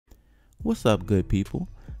What's up, good people?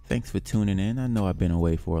 Thanks for tuning in. I know I've been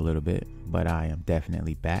away for a little bit, but I am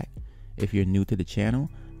definitely back. If you're new to the channel,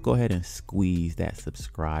 go ahead and squeeze that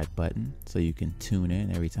subscribe button so you can tune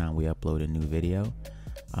in every time we upload a new video.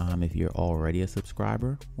 If you're already a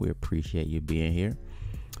subscriber, we appreciate you being here.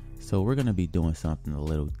 So we're going to be doing something a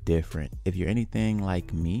little different. If you're anything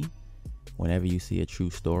like me, whenever you see a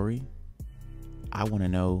true story, I want to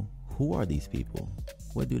know, who are these people?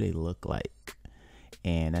 What do they look like?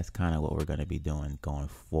 And that's kind of what we're going to be doing going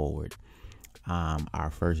forward. Our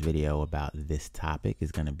first video about this topic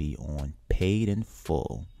is going to be on paid in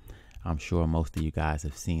full. I'm sure most of you guys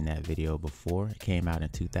have seen that video before. It came out in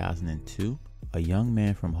 2002. A young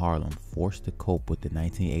man from Harlem, forced to cope with the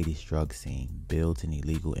 1980s drug scene, builds an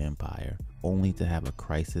illegal empire, only to have a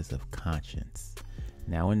crisis of conscience.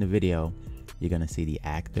 Now in the video, you're going to see the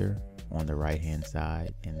actor on the right hand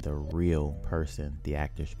side and the real person the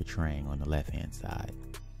actor's portraying on the left hand side.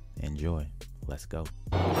 Enjoy. Let's go.